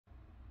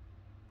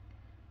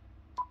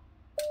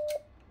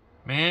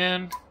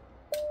Man,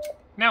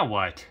 now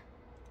what?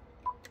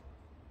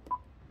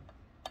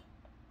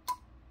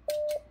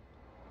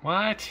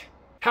 What?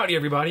 Howdy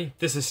everybody,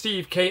 this is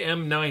Steve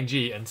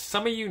KM9G, and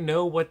some of you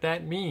know what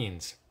that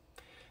means.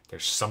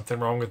 There's something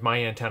wrong with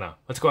my antenna.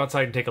 Let's go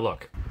outside and take a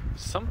look.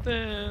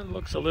 Something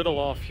looks a little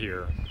off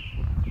here.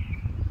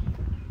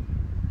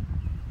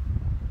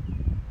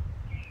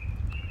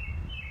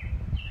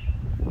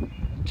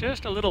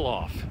 Just a little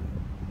off.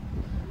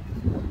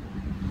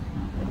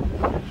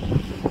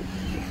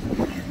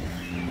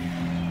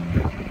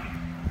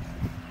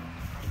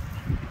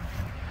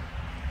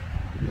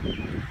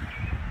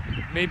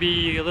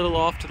 Maybe a little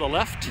off to the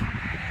left,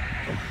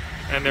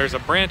 and there's a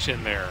branch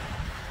in there.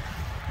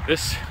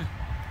 This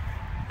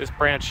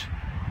branch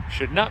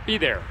should not be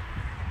there.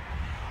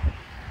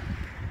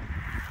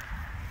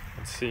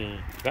 Let's see,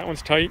 that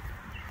one's tight,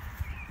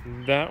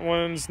 that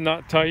one's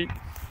not tight,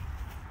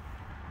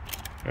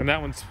 and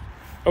that one's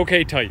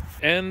okay tight.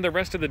 And the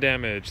rest of the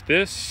damage,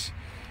 this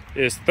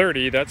is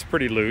 30, that's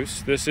pretty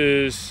loose. This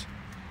is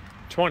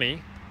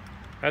 20,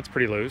 that's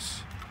pretty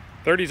loose.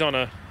 30's on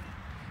a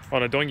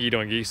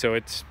doingy, so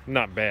it's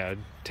not bad.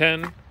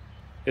 10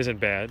 isn't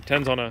bad.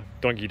 10's on a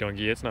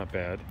doingy, it's not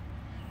bad.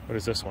 What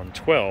is this one?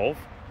 12.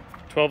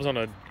 12's on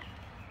a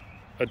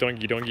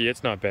doingy,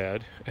 it's not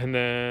bad. And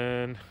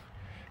then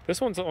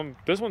this one's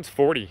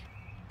 40.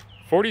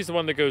 40 is the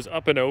one that goes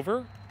up and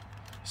over.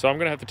 So I'm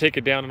gonna have to take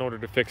it down in order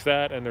to fix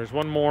that. And there's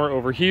one more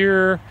over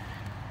here,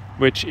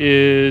 which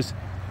is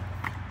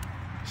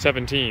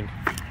 17.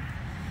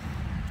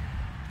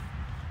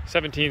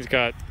 17's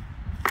got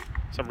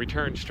some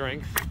return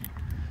strength.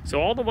 So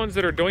all the ones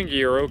that are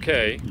doingy are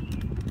okay.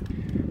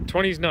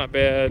 20's not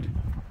bad,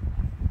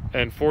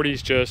 and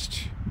 40's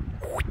just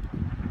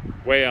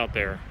way out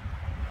there.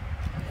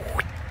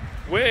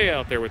 Way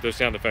out there with those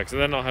sound effects.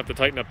 And then I'll have to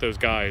tighten up those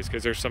guys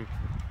because there's some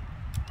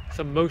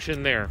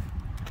motion there.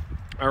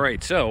 All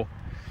right, so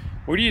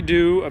what do you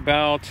do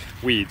about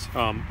weeds?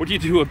 What do you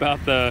do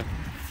about the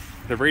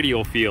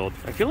radial field?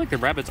 I feel like the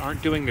rabbits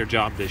aren't doing their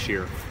job this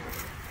year.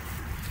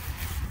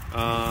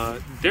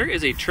 There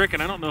is a trick,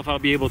 and I don't know if I'll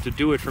be able to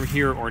do it from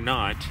here or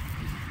not,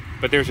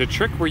 but there's a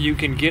trick where you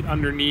can get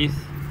underneath,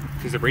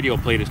 because the radial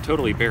plate is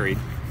totally buried,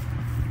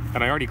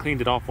 and I already cleaned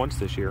it off once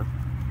this year,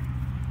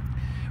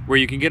 where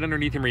you can get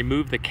underneath and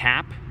remove the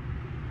cap,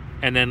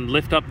 and then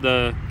lift up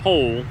the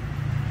pole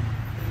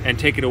and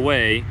take it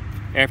away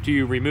after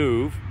you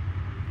remove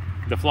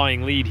the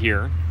flying lead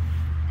here.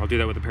 I'll do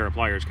that with a pair of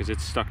pliers because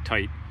it's stuck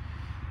tight,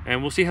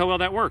 and we'll see how well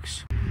that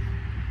works.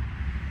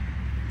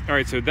 All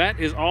right, so that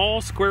is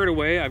all squared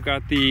away. I've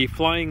got the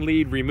flying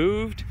lead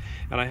removed,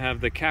 and I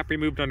have the cap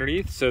removed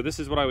underneath, so this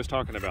is what I was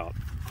talking about.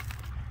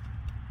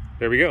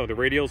 There we go, the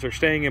radials are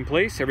staying in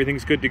place,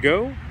 everything's good to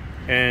go,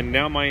 and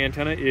now my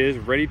antenna is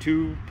ready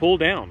to pull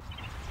down.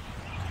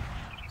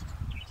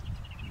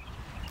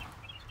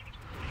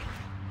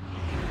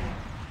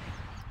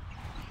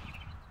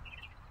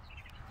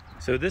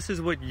 So this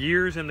is what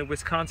years in the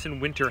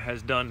Wisconsin winter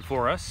has done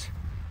for us.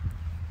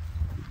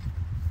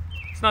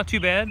 Not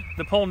too bad.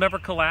 The pole never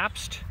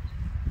collapsed.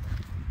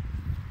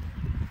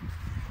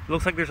 It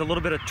looks like there's a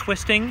little bit of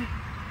twisting.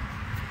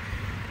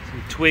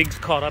 Some twigs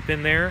caught up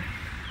in there.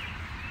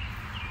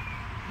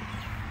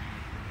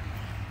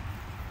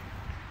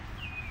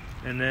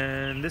 And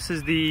then this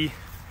is the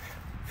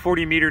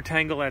 40-meter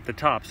tangle at the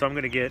top, so I'm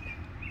going to get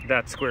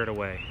that squared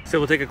away. So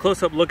we'll take a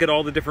close-up look at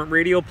all the different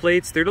radial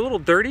plates. They're a little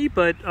dirty,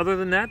 but other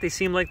than that, they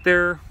seem like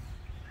they're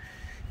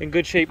in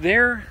good shape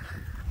there.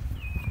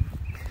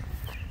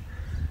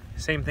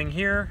 Same thing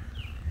here,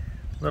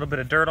 a little bit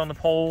of dirt on the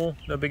pole,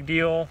 no big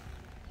deal.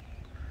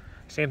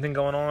 Same thing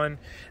going on.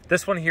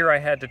 This one here I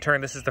had to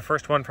turn, this is the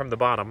first one from the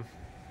bottom.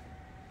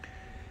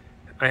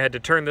 I had to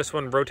turn this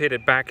one, rotate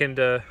it back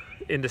into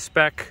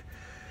spec,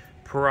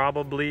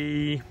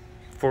 probably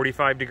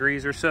 45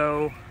 degrees or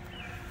so.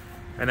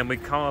 And then we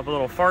come up a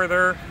little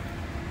farther.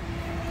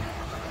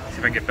 See if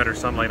I can get better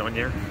sunlight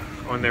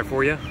on there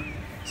for you.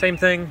 Same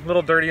thing, a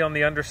little dirty on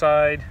the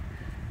underside,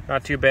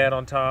 not too bad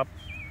on top.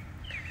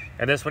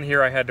 And this one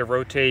here I had to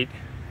rotate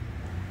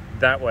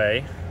that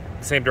way,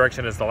 same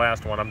direction as the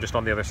last one. I'm just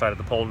on the other side of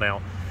the pole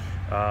now.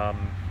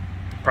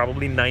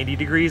 Probably 90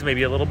 degrees,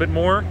 maybe a little bit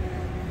more.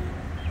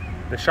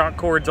 The shock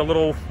cord's a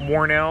little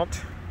worn out,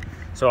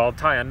 so I'll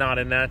tie a knot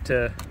in that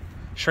to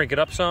shrink it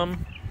up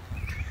some.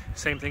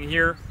 Same thing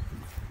here.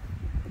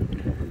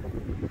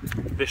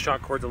 This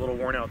shock cord's a little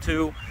worn out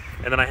too.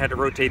 And then I had to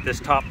rotate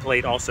this top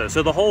plate also.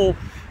 So the whole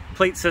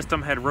plate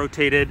system had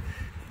rotated.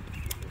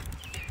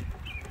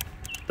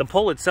 The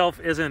pole itself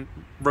isn't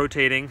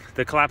rotating.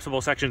 The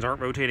collapsible sections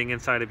aren't rotating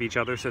inside of each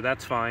other, so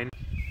that's fine.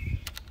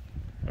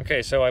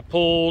 Okay, so I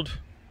pulled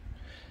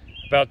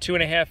about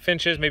 2.5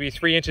 inches, maybe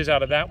 3 inches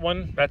out of that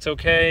one. That's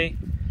okay.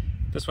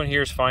 This one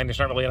here is fine. There's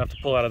not really enough to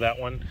pull out of that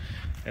one.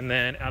 And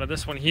then out of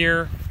this one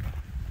here,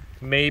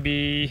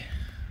 maybe,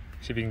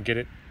 see if you can get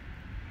it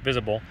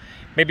visible,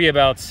 maybe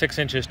about 6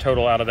 inches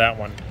total out of that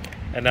one.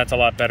 And that's a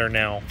lot better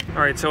now.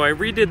 All right, so I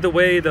redid the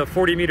way the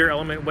 40-meter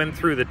element went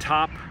through the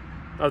top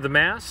of the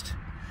mast.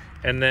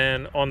 And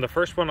then on the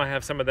first one, I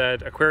have some of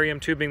that aquarium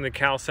tubing that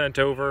Cal sent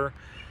over,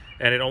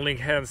 and it only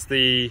has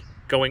the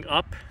going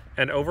up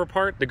and over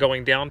part. The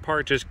going down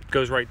part just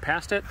goes right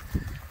past it.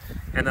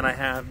 And then I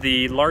have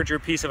the larger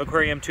piece of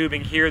aquarium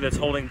tubing here that's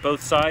holding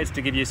both sides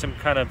to give you some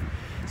kind of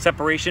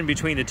separation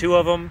between the two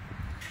of them.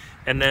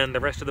 And then the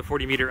rest of the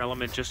 40-meter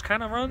element just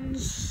kind of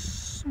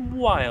runs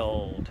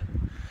wild,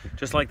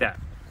 just like that.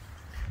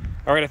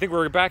 All right, I think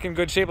we're back in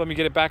good shape. Let me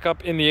get it back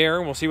up in the air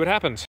and we'll see what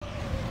happens.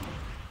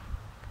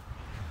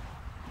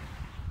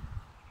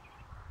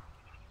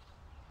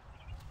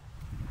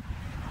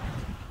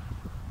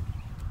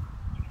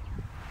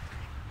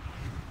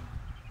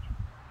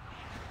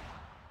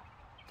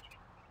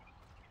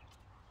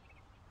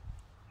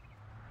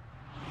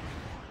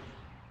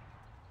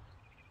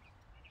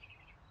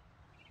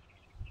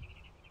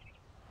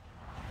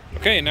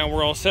 Okay, now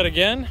we're all set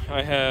again.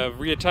 I have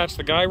reattached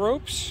the guy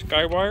ropes,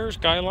 guy wires,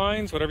 guy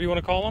lines, whatever you want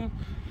to call them.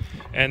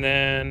 And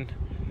then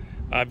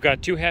I've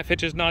got 2 half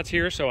hitches knots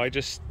here, so I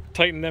just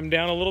tighten them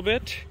down a little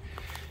bit.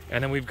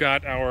 And then we've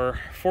got our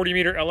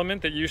 40-meter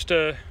element that used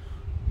to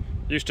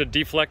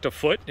deflect a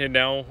foot. It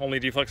now only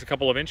deflects a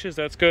couple of inches.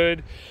 That's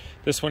good.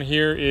 This one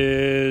here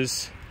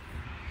is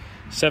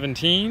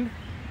 17.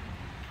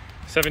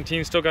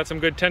 17 still got some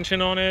good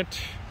tension on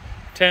it.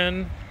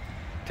 10.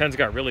 10's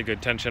got really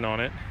good tension on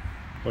it.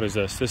 What is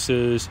this? This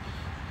is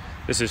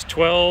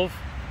 12.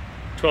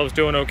 12's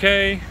doing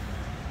okay.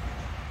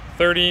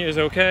 30 is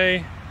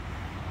okay.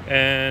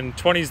 And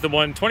 20's the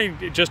one.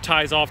 20 it just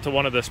ties off to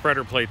one of the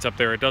spreader plates up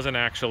there. It doesn't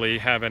actually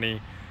have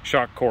any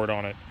shock cord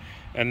on it.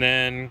 And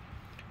then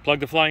plug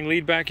the flying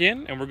lead back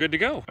in and we're good to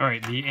go. All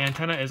right, the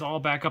antenna is all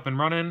back up and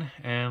running,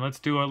 and let's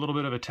do a little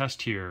bit of a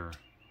test here.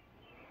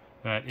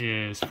 That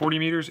is 40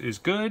 meters is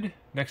good.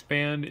 Next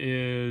band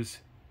is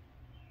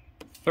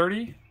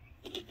 30.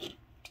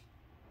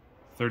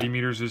 30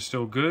 meters is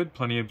still good.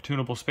 Plenty of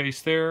tunable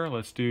space there.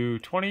 Let's do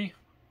 20.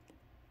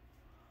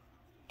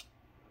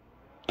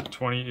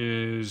 20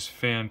 is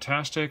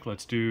fantastic.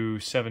 Let's do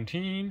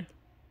 17.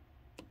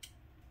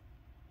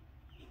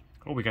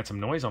 Oh, we got some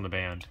noise on the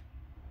band.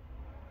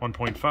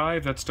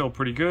 1.5, that's still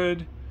pretty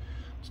good.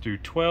 Let's do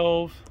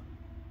 12.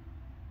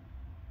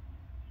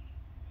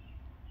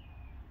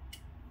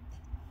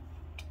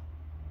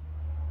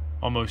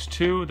 Almost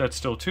 2, that's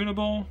still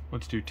tunable.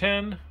 Let's do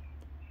 10.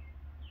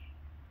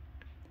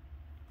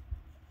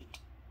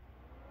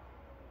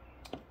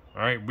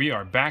 All right, we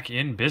are back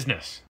in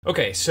business.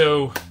 Okay,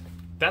 so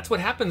that's what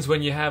happens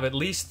when you have at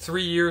least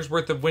 3 years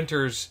worth of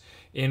winters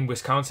in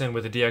Wisconsin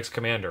with a DX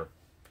Commander.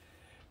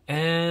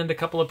 And a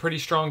couple of pretty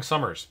strong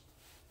summers.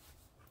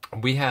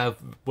 We have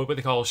what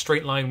they call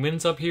straight line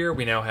winds up here.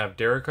 We now have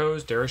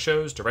derechos.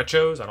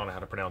 I don't know how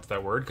to pronounce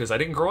that word because I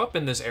didn't grow up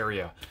in this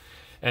area.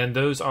 And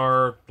those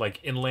are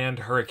like inland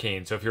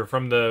hurricanes. So if you're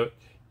from the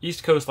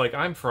East Coast like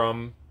I'm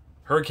from,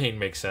 hurricane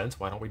makes sense.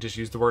 Why don't we just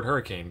use the word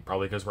hurricane?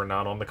 Probably because we're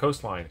not on the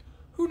coastline.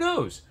 Who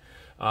knows?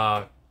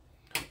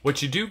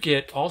 What you do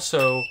get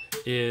also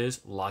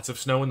is lots of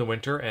snow in the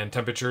winter and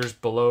temperatures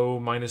below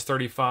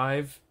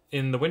 -35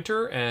 in the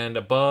winter and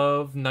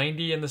above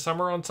 90 in the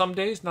summer on some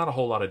days. Not a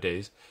whole lot of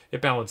days.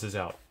 It balances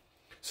out.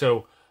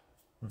 So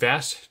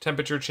vast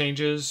temperature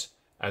changes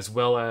as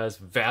well as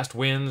vast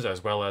winds,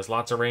 as well as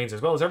lots of rains,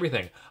 as well as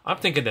everything. I'm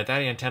thinking that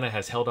that antenna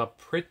has held up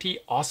pretty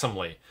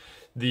awesomely.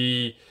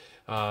 The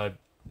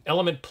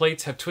element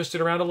plates have twisted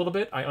around a little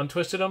bit. I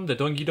untwisted them. The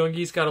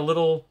doingy-doingies got a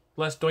little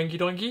less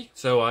doingy-doingy,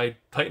 so I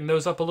tightened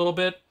those up a little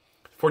bit.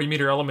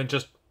 40-meter element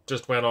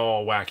just went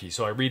all wacky,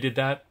 so I redid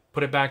that,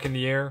 put it back in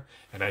the air,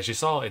 and as you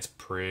saw, it's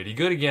pretty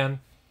good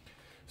again.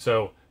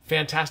 So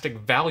fantastic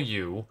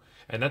value,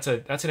 and that's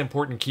an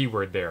important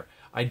keyword there.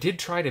 I did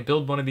try to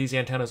build one of these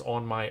antennas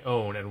on my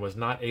own and was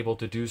not able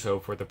to do so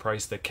for the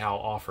price that Cal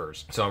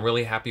offers. So I'm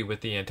really happy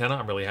with the antenna.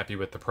 I'm really happy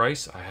with the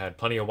price. I had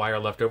plenty of wire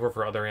left over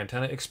for other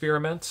antenna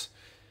experiments,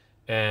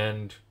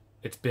 and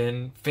it's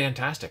been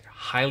fantastic.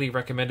 Highly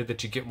recommended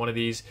that you get one of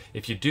these.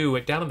 If you do,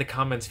 down in the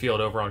comments field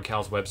over on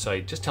Cal's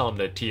website, just tell him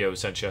that T.O.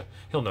 sent you.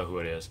 He'll know who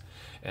it is.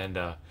 And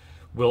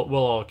we'll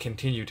all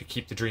continue to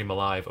keep the dream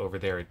alive over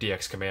there at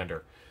DX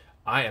Commander.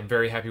 I am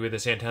very happy with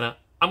this antenna.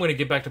 I'm going to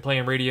get back to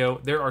playing radio.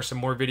 There are some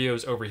more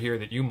videos over here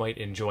that you might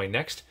enjoy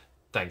next.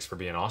 Thanks for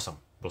being awesome.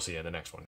 We'll see you in the next one.